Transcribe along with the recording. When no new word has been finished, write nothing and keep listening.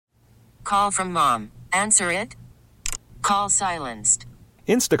Call from mom. Answer it. Call silenced.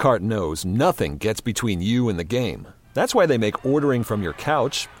 Instacart knows nothing gets between you and the game. That's why they make ordering from your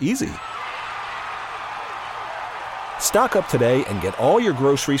couch easy. Stock up today and get all your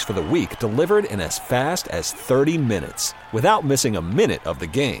groceries for the week delivered in as fast as 30 minutes without missing a minute of the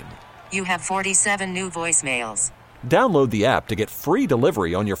game. You have 47 new voicemails. Download the app to get free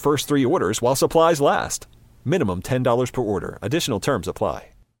delivery on your first 3 orders while supplies last. Minimum $10 per order. Additional terms apply.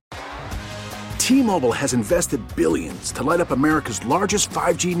 T-Mobile has invested billions to light up America's largest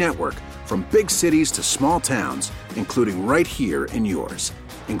 5G network, from big cities to small towns, including right here in yours.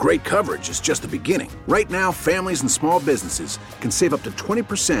 And great coverage is just the beginning. Right now, families and small businesses can save up to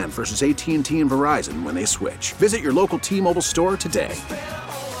 20% versus AT&T and Verizon when they switch. Visit your local T-Mobile store today.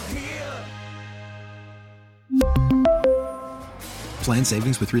 Plan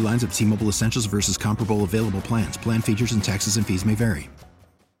savings with 3 lines of T-Mobile Essentials versus comparable available plans. Plan features and taxes and fees may vary.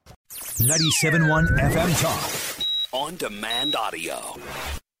 97.1 FM Talk. On demand audio.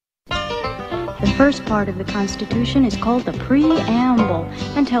 The first part of the Constitution is called the Preamble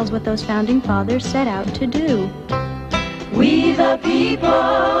and tells what those founding fathers set out to do. We the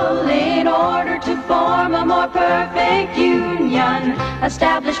people, in order to form a more perfect union,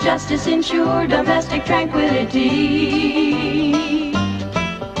 establish justice, ensure domestic tranquility,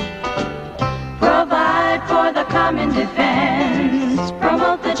 provide for the common defense,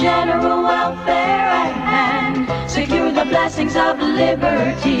 promote the general welfare, and secure the blessings of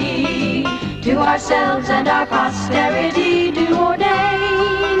liberty to ourselves and our posterity, do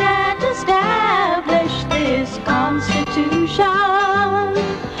ordain and establish this Constitution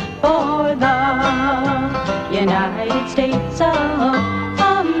for the United States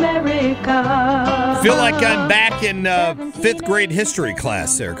of America. Feel like I'm back in 5th grade history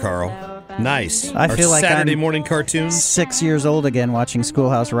class there, Carl. Nice. I feel like Saturday I'm morning cartoons. 6 years old again watching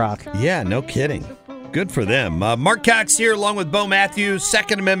Schoolhouse Rock. Yeah, no kidding. Good for them. Mark Cox here along with Bo Matthews,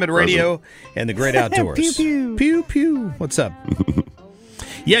 Second Amendment Radio, and the Great Outdoors. Pew, pew. Pew, pew. What's up?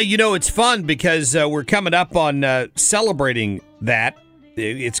 Yeah, you know, it's fun because we're coming up on celebrating that.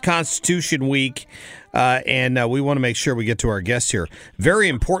 It's Constitution Week, and we want to make sure we get to our guest here. Very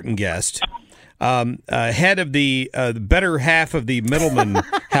important guest. Head of the better half of the Middleman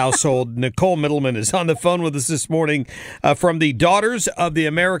household, Nicole Middleman, is on the phone with us this morning from the Daughters of the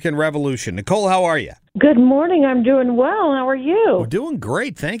American Revolution. Nicole, how are you? Good morning. I'm doing well. How are you? We're doing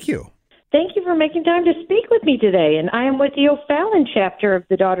great. Thank you. Thank you for making time to speak with me today. And I am with the O'Fallon chapter of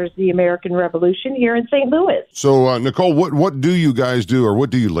the Daughters of the American Revolution here in St. Louis. So, Nicole, what do you guys do, or what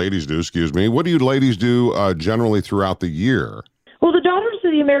do you ladies do, excuse me? What do you ladies do generally throughout the year? Well, the Daughters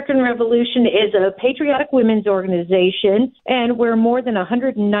of the American Revolution is a patriotic women's organization, and we're more than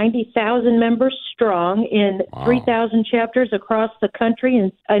 190,000 members strong in 3,000 chapters across the country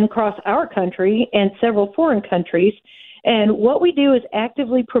and across our country and several foreign countries. And what we do is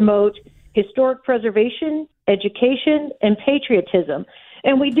actively promote historic preservation, education, and patriotism.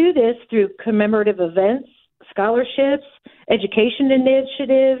 And we do this through commemorative events, scholarships, education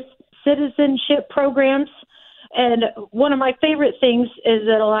initiatives, citizenship programs. And one of my favorite things is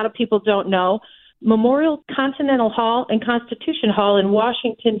that a lot of people don't know, Memorial Continental Hall and Constitution Hall in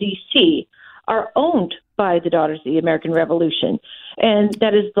Washington, D.C. are owned by the Daughters of the American Revolution. And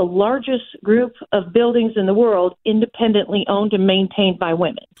that is the largest group of buildings in the world independently owned and maintained by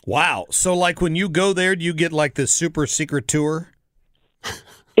women. Wow. So like when you go there, do you get like this super secret tour?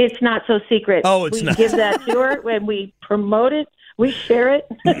 It's not so secret. Oh, it's not. We give that tour when we promote it. We share it.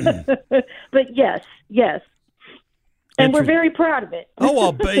 But yes. And we're very proud of it. Oh,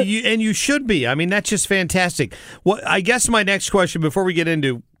 well, but you should be. I mean, that's just fantastic. Well, I guess my next question before we get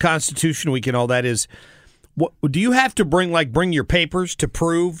into Constitution Week and all that is, what do you have to bring your papers to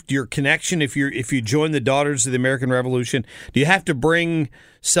prove your connection if you join the Daughters of the American Revolution? Do you have to bring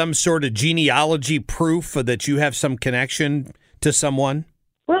some sort of genealogy proof that you have some connection to someone?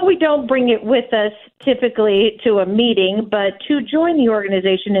 Well, we don't bring it with us typically to a meeting, but to join the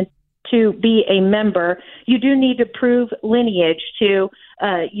organization and to be a member, you do need to prove lineage to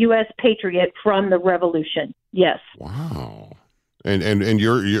a U.S. patriot from the Revolution. Yes. Wow. And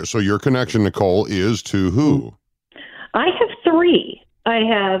your connection, Nicole, is to who? I have 3. I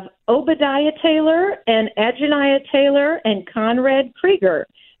have Obadiah Taylor and Adjaniah Taylor and Conrad Krieger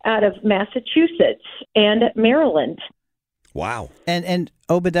out of Massachusetts and Maryland. Wow. And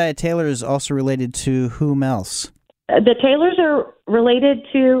Obadiah Taylor is also related to whom else? The Taylors are related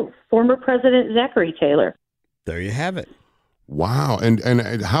to former President Zachary Taylor. There you have it. Wow.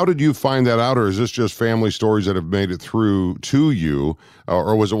 And how did you find that out, or is this just family stories that have made it through to you,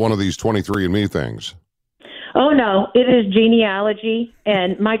 or was it one of these 23andMe things? Oh, no, it is genealogy.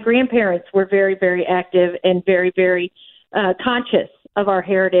 And my grandparents were very, very active and very, very conscious of our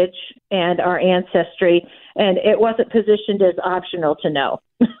heritage and our ancestry. And it wasn't positioned as optional to know.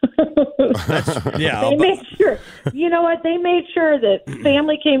 Yeah. They made sure, you know what? They made sure that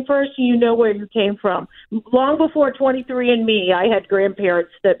family came first and you know where you came from. Long before 23andMe, I had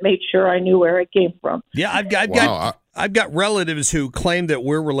grandparents that made sure I knew where I came from. Yeah, I've got relatives who claim that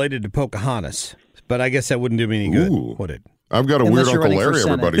we're related to Pocahontas, but I guess that wouldn't do me any good, would it? I've got a Unless weird you're Uncle running for Larry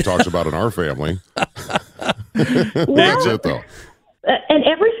Senate. everybody talks about in our family. Well, That's it, though. And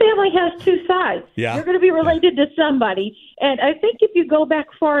every family has two sides. Yeah. You're going to be related to somebody. And I think if you go back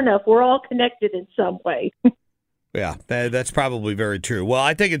far enough, we're all connected in some way. Yeah, that's probably very true. Well,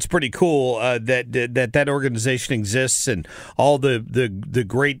 I think it's pretty cool that organization exists and all the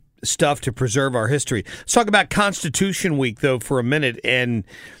great stuff to preserve our history. Let's talk about Constitution Week, though, for a minute. And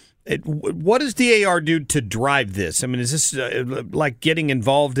what does DAR do to drive this? I mean, is this like getting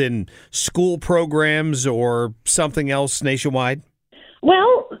involved in school programs or something else nationwide?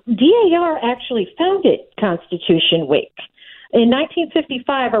 Well, DAR actually founded Constitution Week. In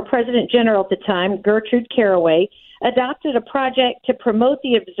 1955, our President General at the time, Gertrude Caraway, adopted a project to promote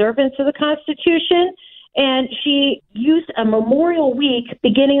the observance of the Constitution, and she used a memorial week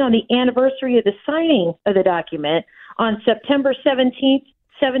beginning on the anniversary of the signing of the document on September 17th,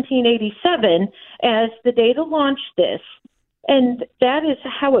 1787, as the day to launch this. And that is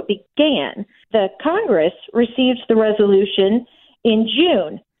how it began. The Congress received the resolution in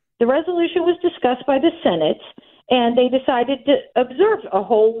June. The resolution was discussed by the Senate, and they decided to observe a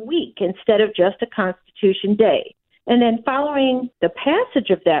whole week instead of just a Constitution Day. And then following the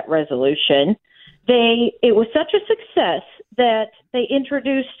passage of that resolution, it was such a success that they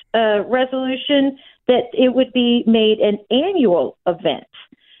introduced a resolution that it would be made an annual event.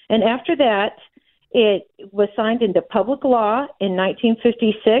 And after that, it was signed into public law in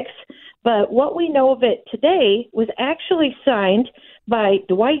 1956. But what we know of it today was actually signed by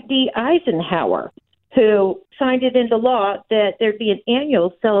Dwight D. Eisenhower, who signed it into law that there'd be an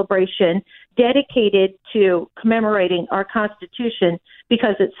annual celebration dedicated to commemorating our Constitution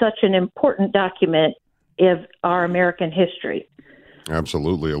because it's such an important document of our American history.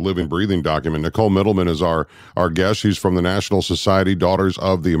 Absolutely. A living, breathing document. Nicole Middleman is our guest. She's from the National Society Daughters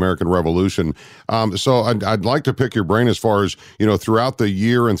of the American Revolution. So I'd like to pick your brain as far as, throughout the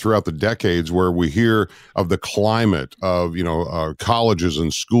year and throughout the decades where we hear of the climate of, colleges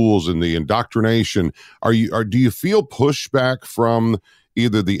and schools and the indoctrination. Do you feel pushback from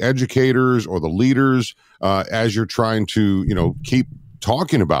either the educators or the leaders as you're trying to, keep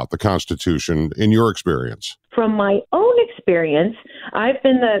talking about the Constitution in your experience? From my own experience, I've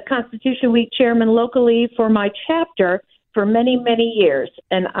been the Constitution Week chairman locally for my chapter for many, many years,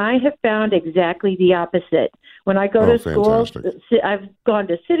 and I have found exactly the opposite. When I go to schools, I've gone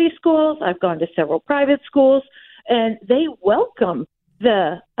to city schools, I've gone to several private schools, and they welcome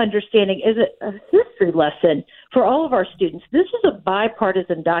the understanding as a history lesson for all of our students. This is a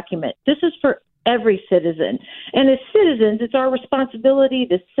bipartisan document. This is for every citizen. And as citizens, it's our responsibility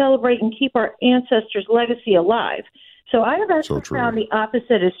to celebrate and keep our ancestors' legacy alive. So I have actually found the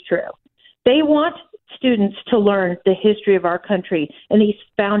opposite is true. They want students to learn the history of our country and these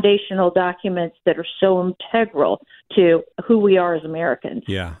foundational documents that are so integral to who we are as Americans.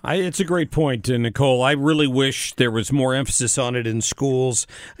 Yeah, it's a great point, Nicole. I really wish there was more emphasis on it in schools.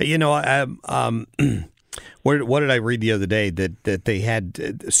 What did I read the other day that they had,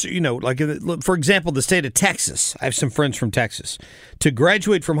 for example, the state of Texas. I have some friends from Texas. To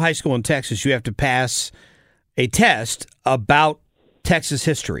graduate from high school in Texas, you have to pass a test about Texas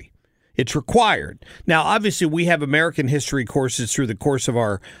history. It's required. Now, obviously, we have American history courses through the course of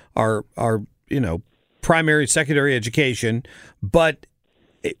our primary, secondary education, but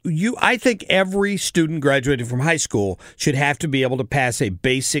I think every student graduating from high school should have to be able to pass a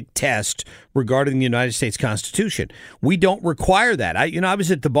basic test regarding the United States Constitution. We don't require that. I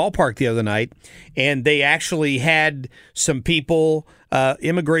was at the ballpark the other night, and they actually had some people,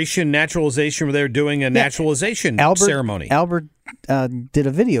 immigration, naturalization, where they were doing a naturalization ceremony. Albert did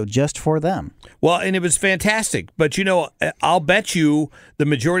a video just for them. Well, and it was fantastic. But, I'll bet you the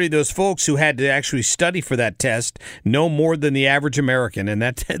majority of those folks who had to actually study for that test know more than the average American. And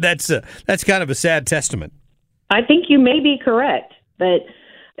that's kind of a sad testament. I think you may be correct. But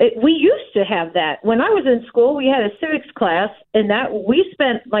we used to have that. When I was in school, we had a civics class, and that we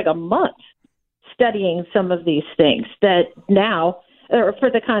spent like a month studying some of these things that now, or for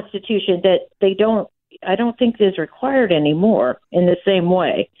the Constitution, that I don't think is required anymore in the same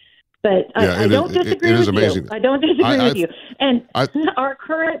way. But yeah, I don't disagree with amazing. you. I don't disagree with you. And our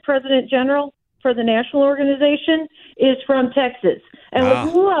current President General, for the national organization is from Texas, and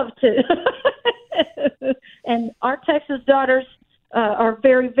would love to. And our Texas daughters are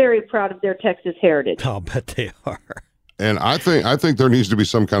very, very proud of their Texas heritage. I'll bet they are. And I think there needs to be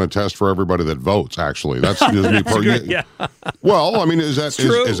some kind of test for everybody that votes. Actually, that's just me personally. Yeah. Well, I mean, is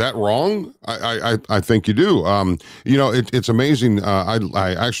that wrong? I think you do. It's amazing.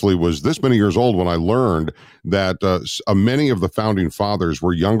 I actually was this many years old when I learned that many of the founding fathers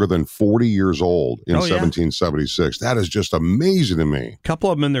were younger than 40 years old in 1776. That is just amazing to me. A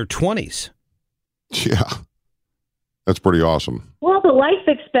couple of them in their 20s. Yeah. That's pretty awesome. Well, the life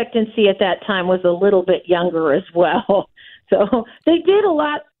expectancy at that time was a little bit younger as well. So they did a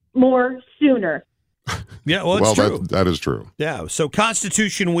lot more sooner. Yeah, well, it's true. That is true. Yeah, so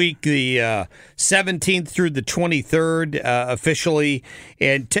Constitution Week, the 17th through the 23rd officially,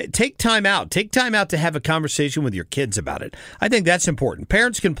 and take time out. Take time out to have a conversation with your kids about it. I think that's important.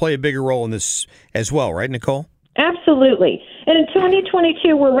 Parents can play a bigger role in this as well, right, Nicole? Absolutely. And in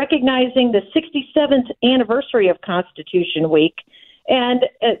 2022, we're recognizing the 67th anniversary of Constitution Week. And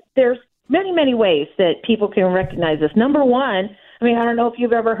there's many, many ways that people can recognize this. Number one, I mean, I don't know if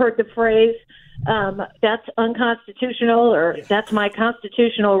you've ever heard the phrase, that's unconstitutional or that's my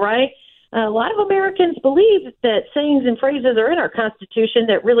constitutional right. A lot of Americans believe that sayings and phrases are in our Constitution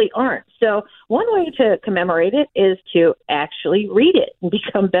that really aren't. So one way to commemorate it is to actually read it and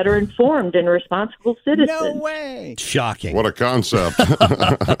become better informed and responsible citizens. No way. Shocking. What a concept.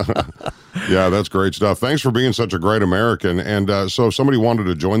 Yeah, that's great stuff. Thanks for being such a great American. And so if somebody wanted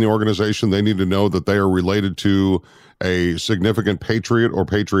to join the organization, they need to know that they are related to a significant patriot or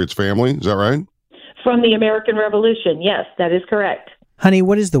patriot's family. Is that right? From the American Revolution. Yes, that is correct. Honey,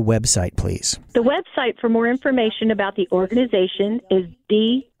 what is the website, please? The website for more information about the organization is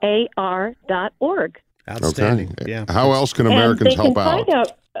dar.org. Outstanding. Okay. Yeah. How else can Americans help out?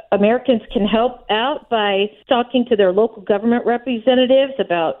 Americans can help out by talking to their local government representatives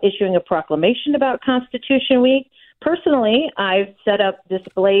about issuing a proclamation about Constitution Week. Personally, I've set up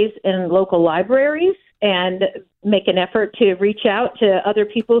displays in local libraries and make an effort to reach out to other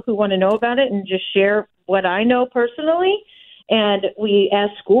people who want to know about it and just share what I know personally. And we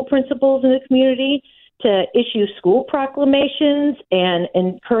ask school principals in the community to issue school proclamations and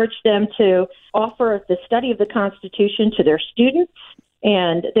encourage them to offer the study of the Constitution to their students.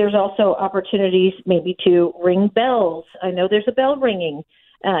 And there's also opportunities maybe to ring bells. I know there's a bell ringing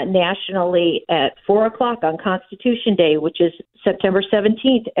nationally at 4 o'clock on Constitution Day, which is September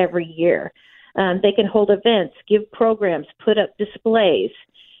 17th every year. They can hold events, give programs, put up displays,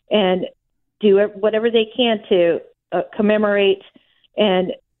 and do whatever they can to commemorate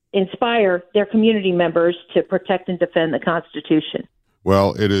and inspire their community members to protect and defend the Constitution.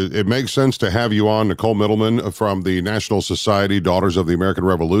 Well, it makes sense to have you on, Nicole Middleman from the National Society Daughters of the American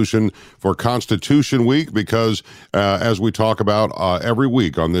Revolution for Constitution Week, because as we talk about every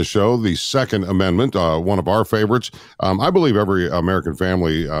week on this show, the Second Amendment, one of our favorites, I believe every American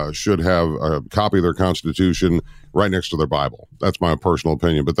family should have a copy of their Constitution right next to their Bible. That's my personal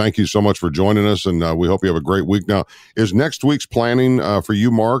opinion. But thank you so much for joining us, and we hope you have a great week. Now, is next week's planning for you,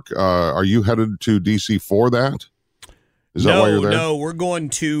 Mark? Are you headed to D.C. for that? Is that why you're there? No, we're going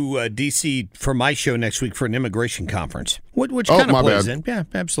to D.C. for my show next week for an immigration conference, which kind of plays in. Yeah,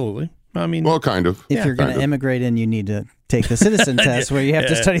 absolutely. I mean, well, kind of. If you're going to immigrate in, you need to take the citizen test where you have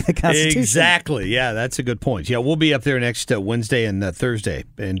to study the Constitution. Exactly. Yeah, that's a good point. Yeah, we'll be up there next Wednesday and Thursday,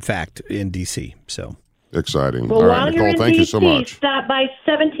 in fact, in D.C. So exciting. Well, all right, while Nicole, you're in thank DC, you so much. Stop by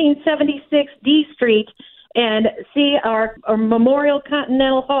 1776 D Street and see our Memorial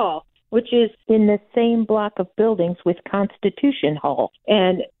Continental Hall, which is in the same block of buildings with Constitution Hall.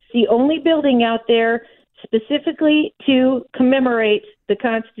 And it's the only building out there specifically to commemorate the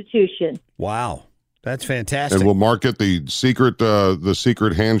Constitution. Wow. That's fantastic. And we'll market the secret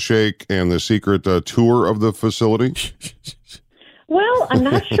handshake and the secret tour of the facility. Well, I'm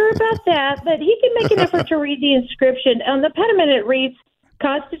not sure about that, but he can make an effort to read the inscription. On the pediment, it reads,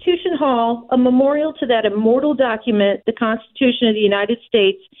 Constitution Hall, a memorial to that immortal document, the Constitution of the United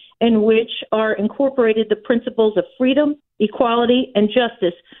States, in which are incorporated the principles of freedom, equality, and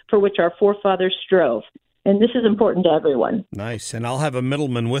justice for which our forefathers strove. And this is important to everyone. Nice. And I'll have a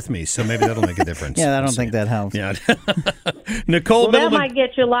middleman with me, so maybe that'll make a difference. Yeah, I don't think that helps. Yeah. Nicole well, Middleman. that might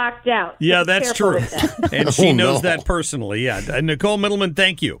get you locked out. Yeah, that's true. And she knows no. that personally. Yeah. Nicole Middleman,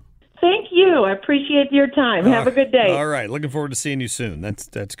 thank you. Thank you. I appreciate your time. Have a good day. All right. Looking forward to seeing you soon.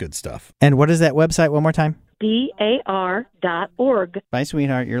 That's good stuff. And what is that website one more time? DAR.org. Bye,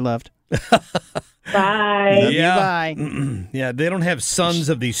 sweetheart. You're loved. Bye. Yeah. Bye. Yeah, they don't have Sons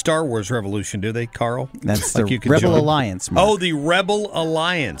of the Star Wars Revolution, do they, Carl? That's Like the you could Rebel join. Alliance, Mark. Oh, the Rebel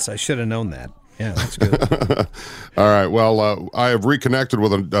Alliance. I should have known that. Yeah, that's good. All right. Well, I have reconnected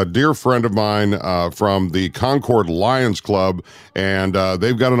with a dear friend of mine from the Concord Lions Club, and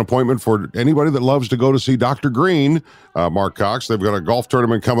they've got an appointment for anybody that loves to go to see Dr. Green, Mark Cox. They've got a golf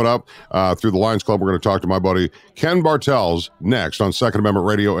tournament coming up through the Lions Club. We're going to talk to my buddy Ken Bartels next on Second Amendment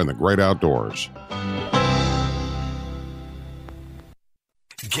Radio and the Great Outdoors.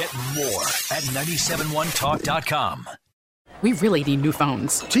 Get more at 971talk.com. We really need new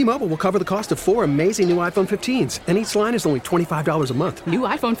phones. T-Mobile will cover the cost of 4 amazing new iPhone 15s, and each line is only $25 a month. New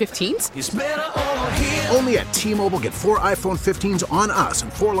iPhone 15s? It's better over here. Only at T-Mobile, get 4 iPhone 15s on us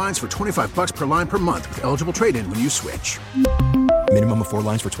and 4 lines for $25 per line per month with eligible trade-in when you switch. Minimum of 4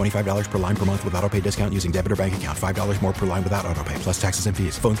 lines for $25 per line per month with autopay discount using debit or bank account. $5 more per line without autopay, plus taxes and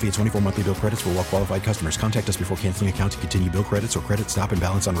fees. Phone fee at 24 monthly bill credits for well-qualified customers. Contact us before canceling account to continue bill credits or credit stop and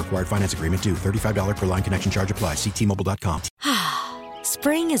balance on required finance agreement due. $35 per line connection charge applies. See T-Mobile.com.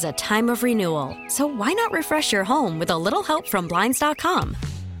 Spring is a time of renewal, so why not refresh your home with a little help from Blinds.com?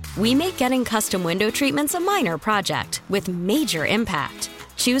 We make getting custom window treatments a minor project with major impact.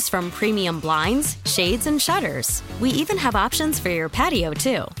 Choose from premium blinds, shades, and shutters. We even have options for your patio,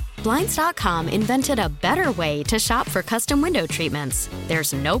 too. Blinds.com invented a better way to shop for custom window treatments.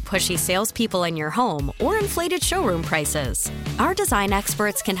 There's no pushy salespeople in your home or inflated showroom prices. Our design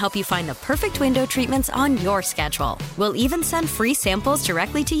experts can help you find the perfect window treatments on your schedule. We'll even send free samples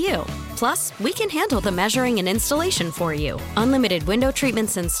directly to you. Plus, we can handle the measuring and installation for you. Unlimited window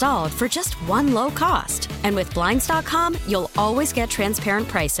treatments installed for just one low cost. And with Blinds.com, you'll always get transparent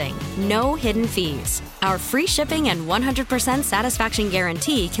pricing. No hidden fees. Our free shipping and 100% satisfaction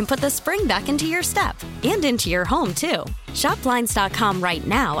guarantee can put the spring back into your step and into your home, too. Shop Blinds.com right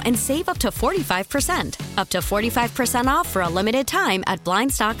now and save up to 45%. Up to 45% off for a limited time at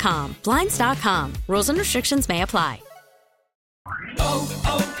Blinds.com. Blinds.com. Rules and restrictions may apply.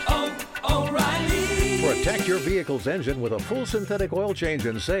 Protect your vehicle's engine with a full synthetic oil change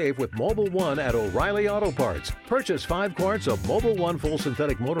and save with Mobil 1 at O'Reilly Auto Parts. Purchase 5 quarts of Mobil 1 full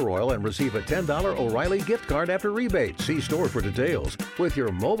synthetic motor oil and receive a $10 O'Reilly gift card after rebate. See store for details. With your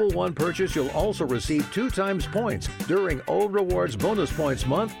Mobil 1 purchase, you'll also receive 2 times points during O Rewards Bonus Points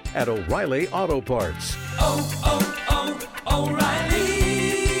Month at O'Reilly Auto Parts. O'Reilly.